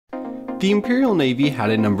The Imperial Navy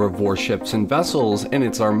had a number of warships and vessels in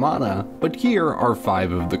its armada, but here are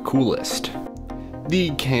 5 of the coolest.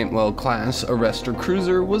 The Cantwell-class Arrestor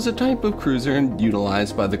cruiser was a type of cruiser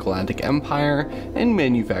utilized by the Galactic Empire and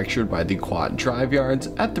manufactured by the Kuat drive yards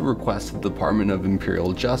at the request of the Department of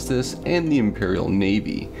Imperial Justice and the Imperial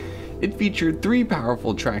Navy. It featured 3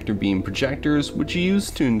 powerful tractor beam projectors which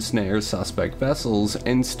used to ensnare suspect vessels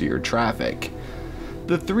and steer traffic.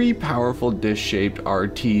 The 3 powerful dish-shaped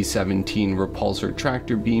RT-17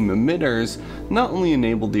 repulsor-tractor beam emitters not only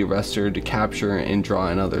enabled the Arrestor to capture and draw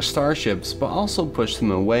in other starships, but also pushed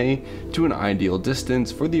them away to an ideal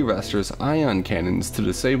distance for the Arrestor's ion cannons to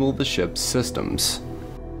disable the ship's systems.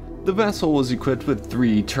 The vessel was equipped with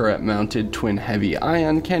 3 turret-mounted twin heavy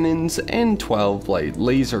ion cannons and 12 light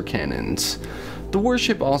laser cannons. The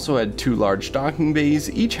warship also had 2 large docking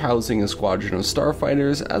bays, each housing a squadron of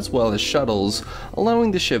starfighters as well as shuttles,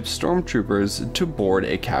 allowing the ship's stormtroopers to board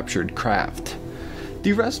a captured craft.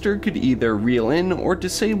 The Arrestor could either reel in or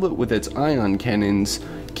disable it with its ion cannons,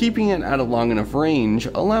 keeping it at a long enough range,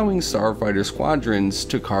 allowing starfighter squadrons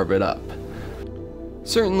to carve it up.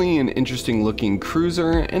 Certainly an interesting looking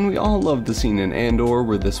cruiser, and we all loved the scene in Andor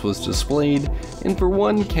where this was displayed, and for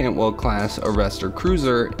one Cantwell-class Arrestor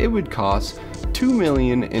cruiser, it would cost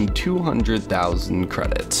 2,200,000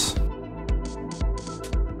 credits.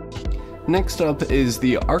 Next up is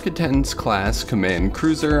the Arquitens-class command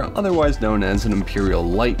cruiser, otherwise known as an Imperial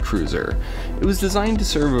light cruiser. It was designed to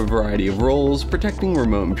serve a variety of roles, protecting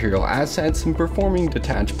remote Imperial assets and performing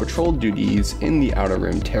detached patrol duties in the Outer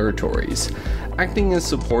Rim territories, acting as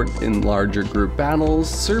support in larger group battles,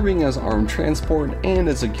 serving as armed transport, and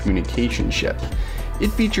as a communication ship.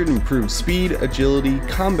 It featured improved speed, agility,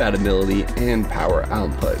 combat ability, and power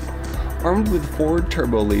output. Armed with 4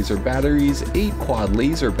 turbo laser batteries, 8 quad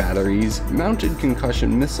laser batteries, mounted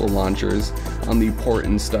concussion missile launchers on the port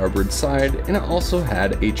and starboard side, and it also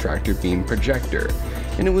had a tractor beam projector,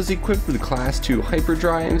 and it was equipped with Class 2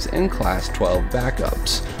 hyperdrives and Class 12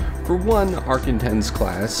 backups. For one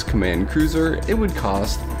Arquitens-class command cruiser, it would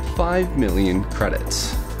cost 5 million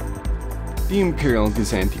credits. The Imperial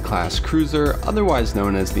Gozanti-class cruiser, otherwise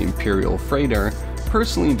known as the Imperial freighter.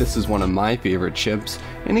 Personally, this is one of my favorite ships,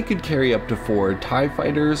 and it could carry up to 4 TIE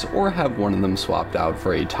fighters or have one of them swapped out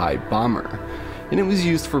for a TIE bomber. And it was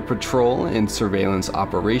used for patrol and surveillance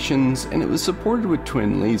operations, and it was supported with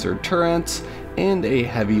twin laser turrets and a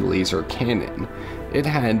heavy laser cannon. It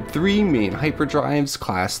had 3 main hyperdrives,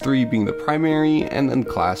 Class 3 being the primary, and then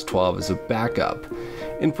Class 12 as a backup.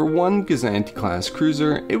 And for one Gozanti-class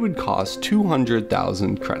cruiser, it would cost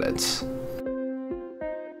 200,000 credits.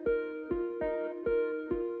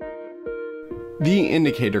 The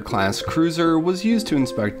Interdictor-class cruiser was used to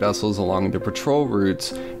inspect vessels along their patrol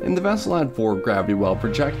routes, and the vessel had 4 gravity well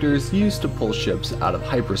projectors used to pull ships out of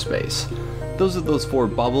hyperspace. Those are those 4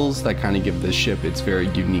 bubbles that kind of give this ship its very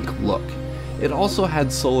unique look. It also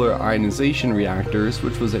had solar ionization reactors,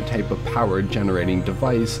 which was a type of power generating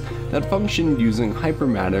device that functioned using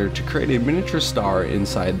hypermatter to create a miniature star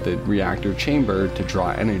inside the reactor chamber to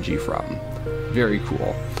draw energy from. Very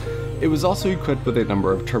cool. It was also equipped with a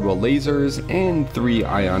number of turbo lasers and 3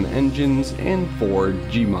 ion engines and 4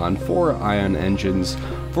 Gmon 4 ion engines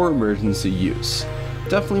for emergency use.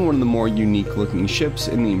 Definitely one of the more unique looking ships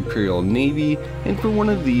in the Imperial Navy, and for one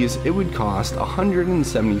of these it would cost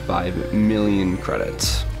 175 million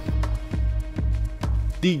credits.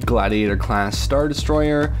 The Gladiator-class Star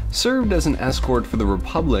Destroyer served as an escort for the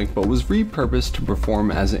Republic but was repurposed to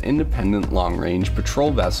perform as an independent long-range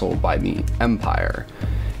patrol vessel by the Empire.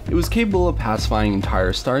 It was capable of pacifying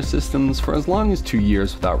entire star systems for as long as 2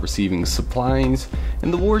 years without receiving supplies,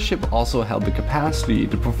 and the warship also held the capacity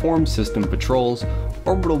to perform system patrols,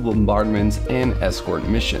 orbital bombardments, and escort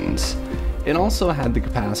missions. It also had the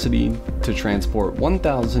capacity to transport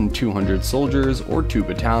 1,200 soldiers or 2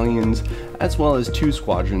 battalions, as well as 2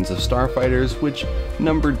 squadrons of starfighters, which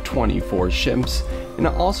numbered 24 ships, and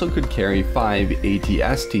it also could carry 5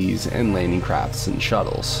 ATSTs and landing crafts and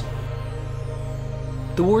shuttles.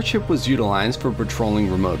 The warship was utilized for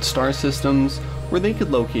patrolling remote star systems, where they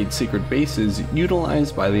could locate secret bases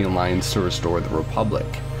utilized by the Alliance to restore the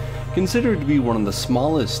Republic. Considered to be one of the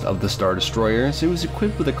smallest of the Star Destroyers, it was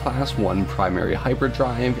equipped with a Class 1 primary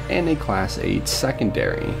hyperdrive and a Class 8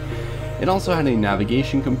 secondary. It also had a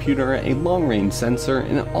navigation computer, a long-range sensor,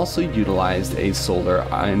 and it also utilized a solar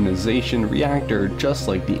ionization reactor just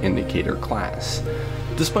like the Interdictor-class.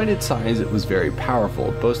 Despite its size, it was very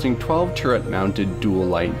powerful, boasting 12 turret-mounted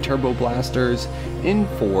dual-light turbo blasters and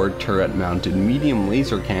 4 turret-mounted medium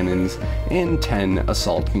laser cannons and 10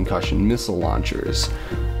 assault concussion missile launchers,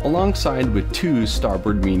 alongside with 2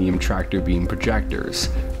 starboard medium tractor beam projectors.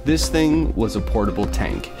 This thing was a portable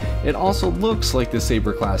tank. It also looks like the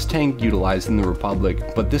Saber-class tank utilized in the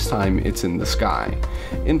Republic, but this time it's in the sky.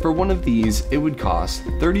 And for one of these, it would cost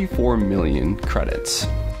 34 million credits.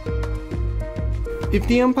 If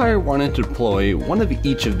the Empire wanted to deploy one of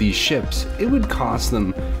each of these ships, it would cost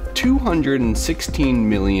them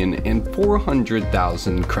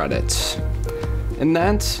 216,400,000 credits. And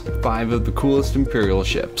that's 5 of the coolest Imperial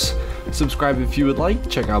ships. Subscribe if you would like,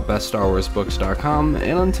 check out bestStarWarsBooks.com,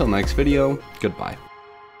 and until next video, goodbye.